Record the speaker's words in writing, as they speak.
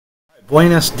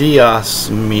Buenos dias,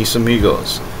 mis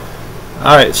amigos.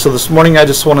 Alright, so this morning I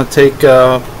just want to take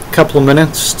a couple of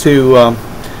minutes to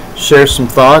share some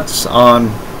thoughts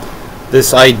on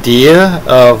this idea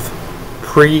of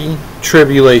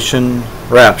pre-tribulation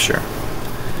rapture.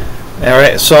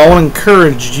 Alright, so I want to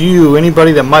encourage you,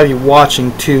 anybody that might be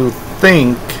watching, to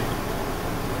think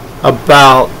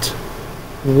about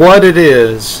what it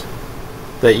is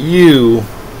that you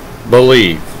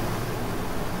believe.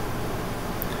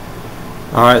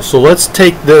 Alright, so let's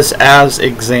take this as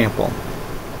example.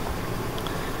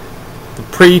 The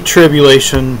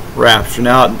pre-tribulation rapture.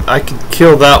 Now, I could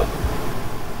kill that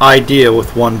idea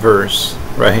with one verse,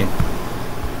 right?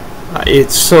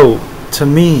 It's so, to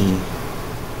me,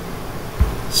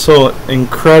 so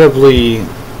incredibly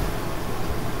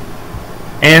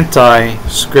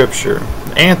anti-scripture,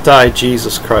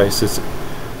 anti-Jesus Christ. It's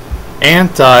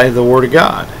anti the Word of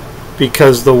God,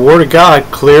 because the Word of God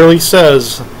clearly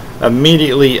says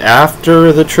immediately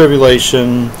after the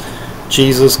tribulation,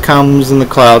 Jesus comes in the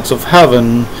clouds of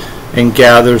heaven and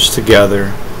gathers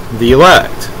together the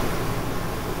elect.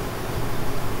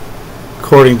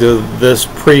 According to this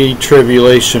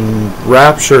pre-tribulation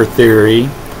rapture theory,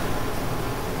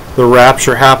 the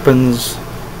rapture happens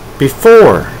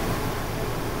before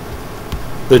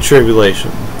the tribulation.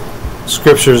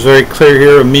 Scripture is very clear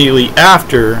here, immediately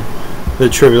after the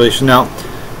tribulation. Now,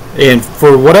 and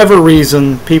for whatever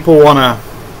reason, people want to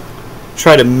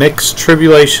try to mix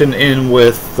tribulation in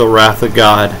with the wrath of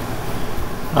God.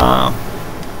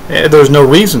 There's no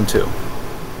reason to.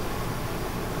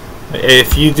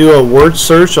 If you do a word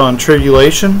search on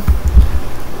tribulation,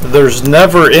 there's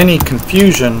never any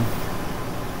confusion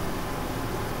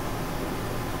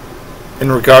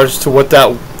in regards to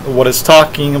what it's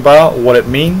talking about, what it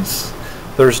means.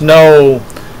 There's no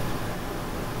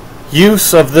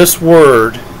use of this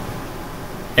word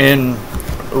in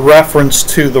reference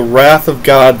to the wrath of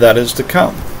God that is to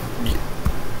come.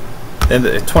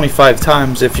 And 25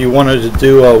 times, if you wanted to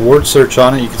do a word search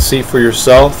on it, you can see for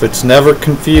yourself, it's never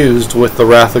confused with the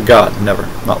wrath of God. Never.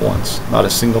 Not once. Not a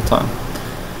single time.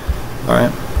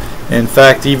 Alright? In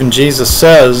fact, even Jesus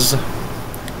says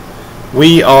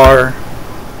we are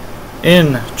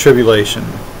in tribulation.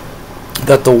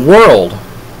 That the world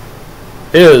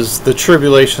is the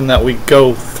tribulation that we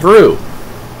go through.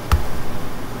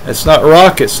 It's not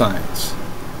rocket science.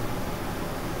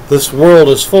 This world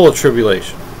is full of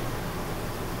tribulation.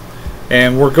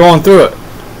 And we're going through it.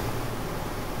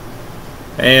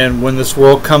 And when this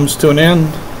world comes to an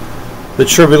end, the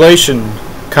tribulation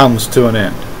comes to an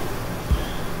end.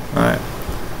 Alright.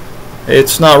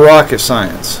 It's not rocket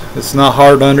science. It's not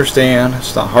hard to understand.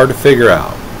 It's not hard to figure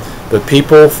out. But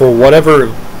people, for whatever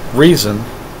reason,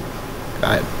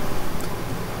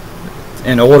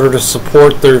 in order to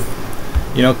support their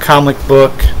comic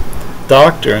book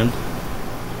doctrine,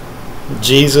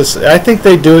 Jesus, I think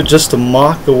they do it just to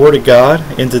mock the Word of God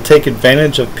and to take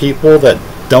advantage of people that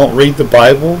don't read the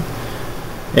Bible.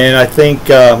 And I think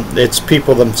it's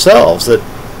people themselves that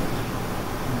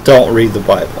don't read the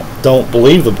Bible, don't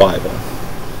believe the Bible.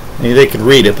 I mean, they can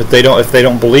read it, but they don't. If they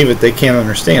don't believe it, they can't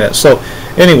understand it. So,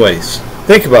 anyways,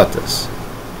 think about this.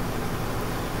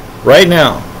 Right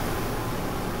now,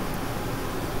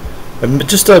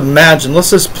 just imagine, let's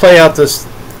just play out this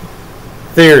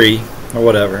theory or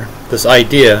whatever, this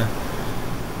idea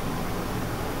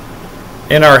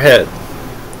in our head.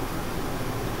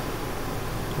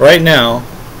 Right now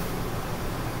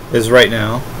is right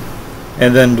now,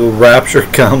 and then the rapture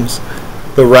comes.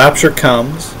 The rapture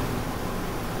comes.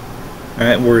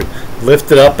 Alright, we're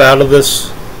lifted up out of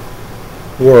this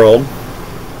world.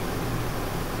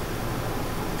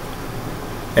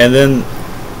 And then,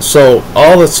 so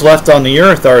all that's left on the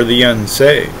earth are the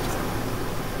unsaved.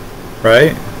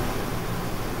 Right?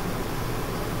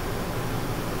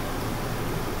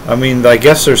 I mean, I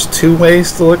guess there's two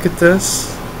ways to look at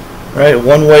this. Right?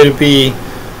 One way to be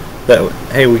that,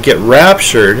 hey, we get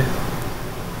raptured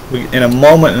in a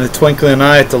moment, in the twinkling of an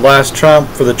eye, at the last trump,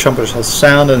 for the trumpet shall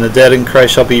sound, and the dead in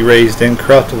Christ shall be raised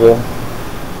incorruptible.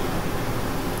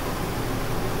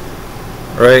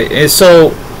 Right? And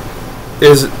so,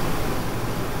 is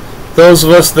those of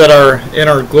us that are in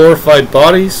our glorified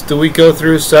bodies, do we go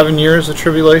through 7 years of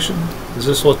tribulation? Is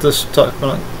this what this is talking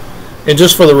about? And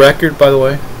just for the record, by the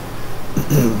way,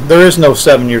 there is no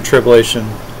 7-year tribulation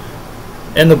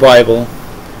in the Bible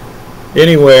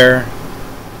anywhere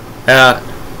at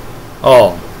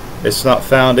all. It's not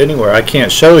found anywhere. I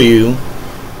can't show you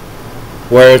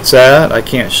where it's at. I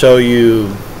can't show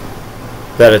you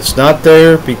that it's not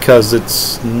there, because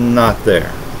it's not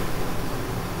there.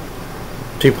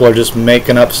 People are just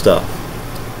making up stuff.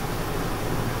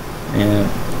 And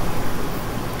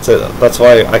So that's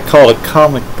why I call it a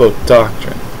comic book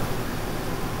doctrine.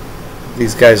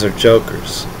 These guys are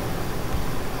jokers.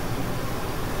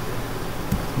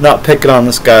 Not picking on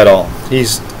this guy at all.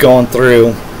 He's going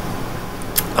through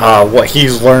what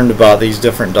he's learned about these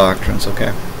different doctrines,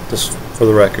 okay? Just for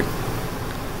the record.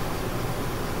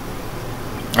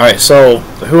 Alright, so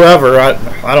whoever, I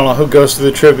don't know who goes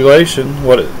through the tribulation,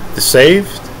 what, the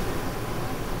saved?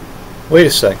 Wait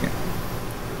a second.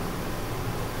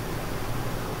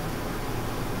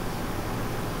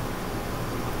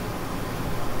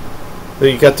 So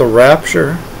you got the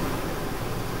rapture,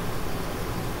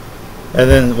 and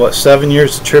then what, 7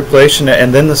 years of tribulation,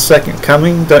 and then the second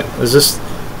coming? Was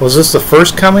this the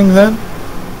first coming then?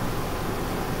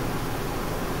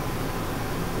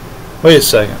 Wait a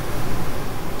second.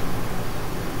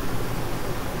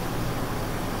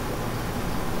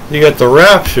 You got the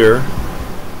rapture,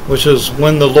 which is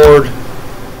when the Lord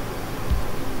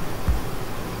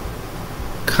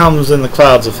comes in the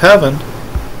clouds of heaven,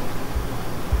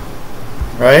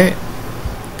 right?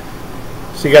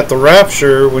 So you got the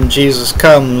rapture when Jesus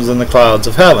comes in the clouds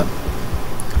of heaven.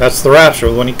 That's the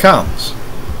rapture, when he comes.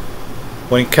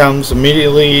 When he comes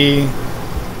immediately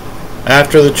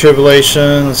after the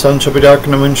tribulation, the sun shall be dark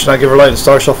and the moon shall not give her light, and the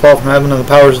stars shall fall from heaven, and the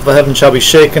powers of the heaven shall be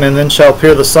shaken, and then shall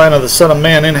appear the sign of the Son of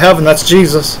Man in heaven. That's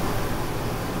Jesus.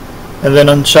 And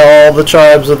then shall all the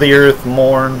tribes of the earth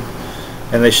mourn,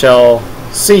 and they shall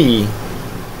see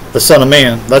the Son of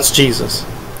Man. That's Jesus,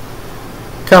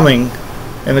 coming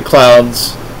in the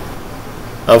clouds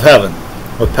of heaven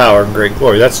with power and great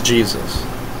glory. That's Jesus.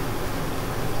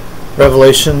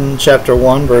 Revelation chapter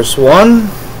 1 verse 1.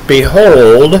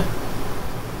 Behold,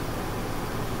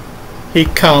 he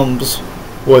comes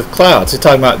with clouds. He's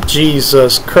talking about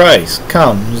Jesus Christ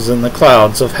comes in the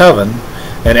clouds of heaven,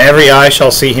 and every eye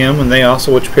shall see him, and they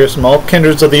also which pierce him. All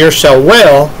kindreds of the earth shall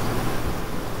wail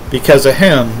because of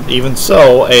him. Even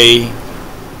so,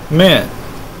 amen.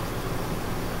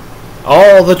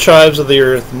 All the tribes of the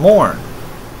earth mourn,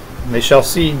 and they shall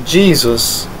see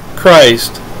Jesus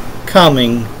Christ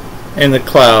coming in the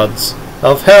clouds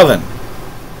of heaven.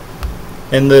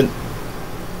 And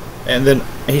then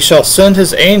he shall send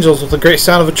his angels with a great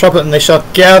sound of a trumpet, and they shall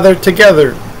gather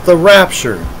together the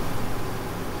rapture,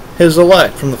 his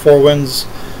elect, from the four winds,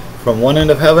 from one end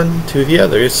of heaven to the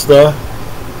other. It's the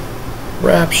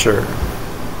rapture.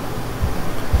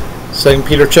 2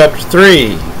 Peter chapter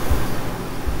 3.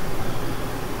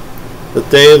 The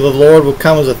day of the Lord will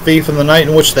come as a thief in the night,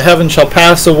 in which the heavens shall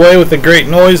pass away with a great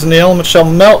noise, and the elements shall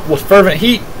melt with fervent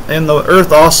heat, and the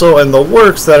earth also and the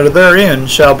works that are therein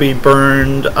shall be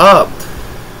burned up.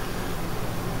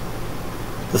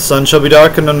 The sun shall be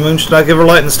darkened, and the moon shall not give her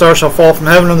light, and the stars shall fall from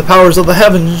heaven, and the powers of the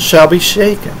heavens shall be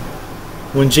shaken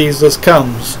when Jesus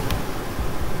comes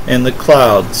in the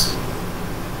clouds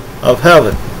of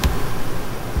heaven.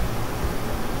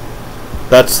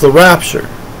 That's the rapture.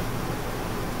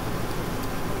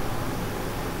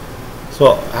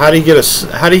 So how do you get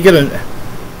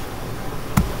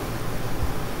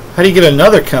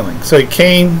another coming? So he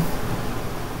came,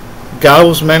 God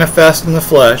was manifest in the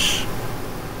flesh,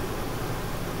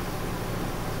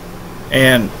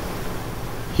 and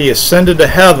he ascended to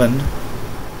heaven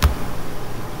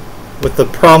with the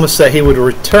promise that he would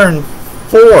return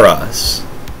for us.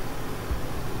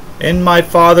 In my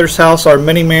Father's house are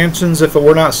many mansions. If it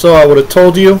were not so, I would have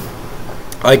told you.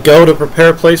 I go to prepare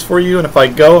a place for you, and if I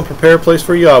go and prepare a place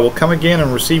for you, I will come again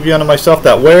and receive you unto myself,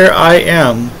 that where I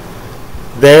am,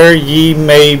 there ye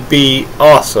may be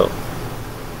also.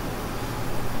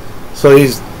 So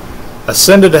he's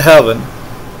ascended to heaven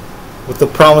with the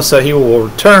promise that he will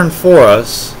return for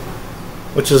us,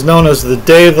 which is known as the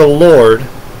day of the Lord.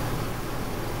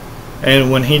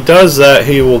 And when he does that,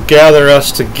 he will gather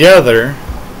us together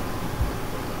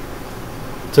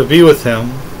to be with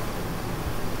him.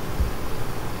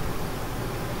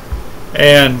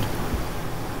 And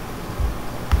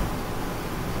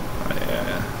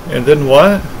then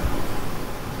what?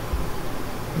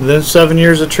 And then 7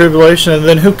 years of tribulation, and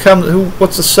then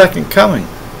what's the second coming?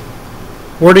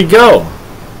 Where'd he go?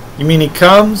 You mean he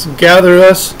comes, gather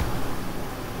us?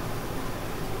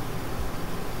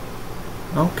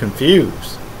 I'm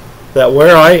confused. That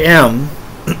where I am,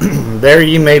 there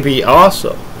ye may be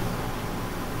also.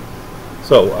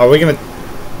 So are we gonna?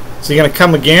 Is he gonna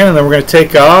come again, and then we're gonna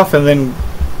take off, and then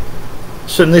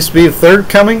shouldn't this be the third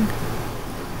coming?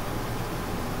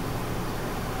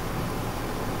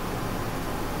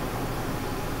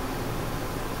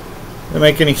 Doesn't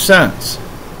make any sense.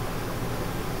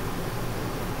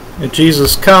 If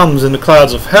Jesus comes in the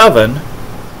clouds of heaven,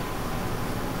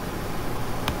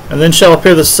 and then shall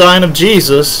appear the sign of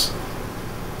Jesus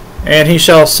And he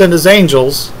shall send his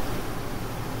angels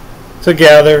to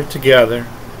gather together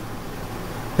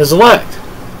his elect.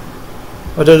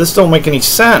 But this don't make any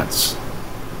sense.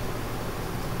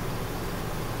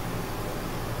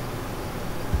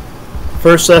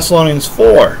 First Thessalonians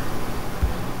 4.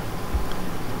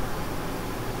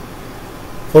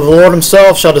 For the Lord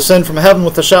himself shall descend from heaven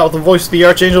with a shout, with the voice of the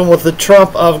archangel, and with the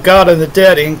trump of God, and the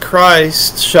dead in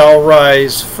Christ shall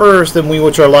rise first, and we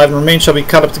which are alive and remain shall be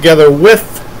caught up together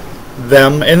with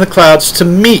them in the clouds to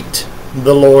meet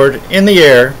the Lord in the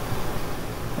air,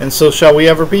 and so shall we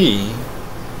ever be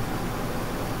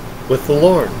with the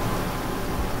Lord.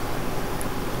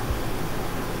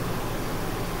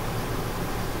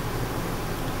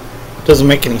 Doesn't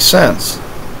make any sense.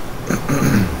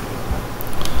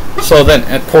 So then,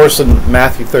 of course, in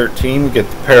Matthew 13, we get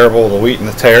the parable of the wheat and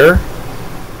the tare.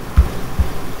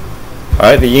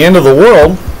 Alright, the end of the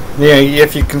world.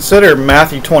 If you consider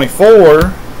Matthew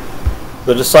 24,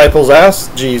 the disciples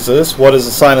asked Jesus, what is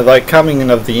the sign of thy coming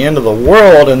and of the end of the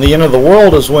world? And the end of the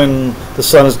world is when the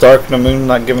sun is dark and the moon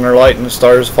not giving her light and the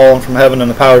stars fallen from heaven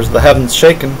and the powers of the heavens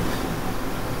shaken.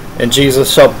 And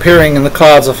Jesus shall appearing in the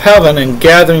clouds of heaven and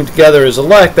gathering together his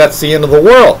elect. That's the end of the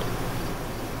world.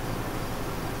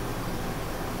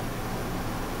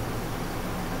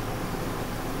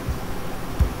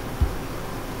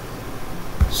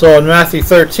 So in Matthew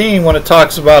 13, when it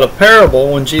talks about a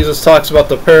parable, when Jesus talks about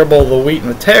the parable of the wheat and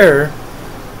the tare,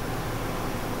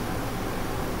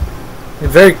 it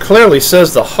very clearly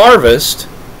says the harvest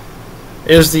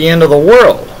is the end of the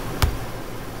world.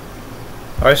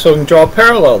 Alright, so we can draw a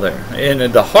parallel there. And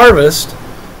in the harvest,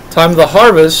 time of the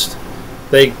harvest,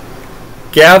 they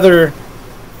gather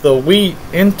the wheat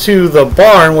into the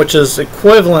barn, which is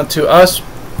equivalent to us,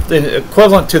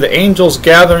 equivalent to the angels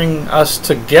gathering us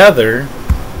together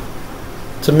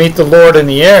to meet the Lord in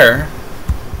the air.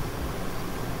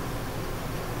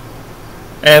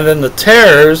 And then the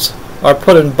tares are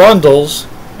put in bundles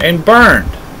and burned,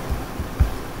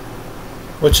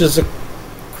 which is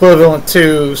equivalent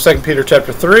to 2 Peter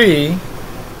chapter 3.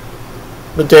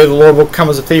 The day of the Lord will come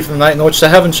as a thief in the night, in which the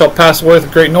heavens shall pass away with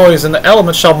a great noise, and the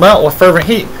elements shall melt with fervent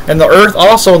heat, and the earth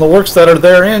also and the works that are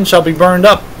therein shall be burned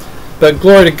up. But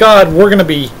glory to God, we're going to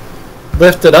be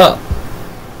lifted up,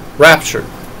 raptured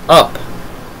up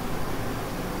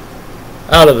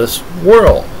out of this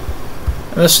world.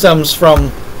 And this stems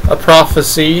from a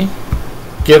prophecy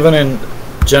given in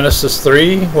Genesis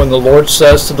 3, when the Lord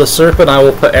says to the serpent, I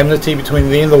will put enmity between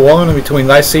thee and the woman, and between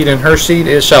thy seed and her seed.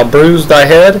 It shall bruise thy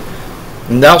head,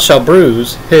 and thou shalt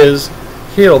bruise his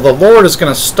heel. The Lord is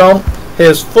going to stomp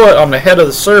his foot on the head of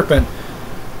the serpent,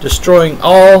 destroying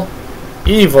all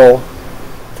evil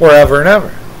forever and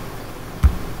ever.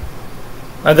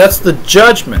 And that's the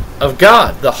judgment of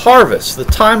God, the harvest. The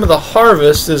time of the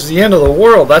harvest is the end of the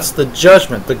world. That's the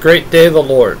judgment, the great day of the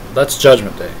Lord. That's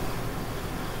Judgment Day.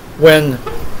 When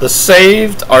the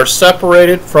saved are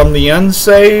separated from the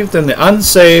unsaved, and the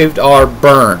unsaved are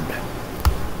burned.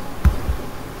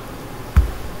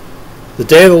 The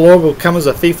day of the Lord will come as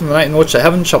a thief in the night, in which the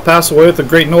heavens shall pass away with a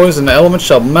great noise, and the elements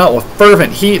shall melt with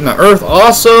fervent heat, and the earth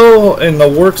also and the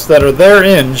works that are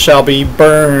therein shall be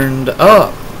burned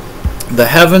up. The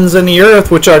heavens and the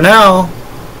earth, which are now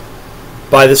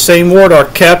by the same word, are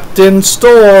kept in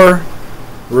store,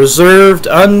 reserved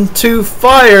unto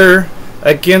fire,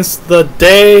 against the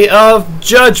day of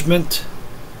judgment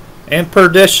and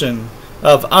perdition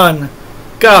of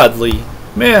ungodly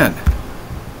men.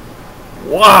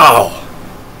 Wow!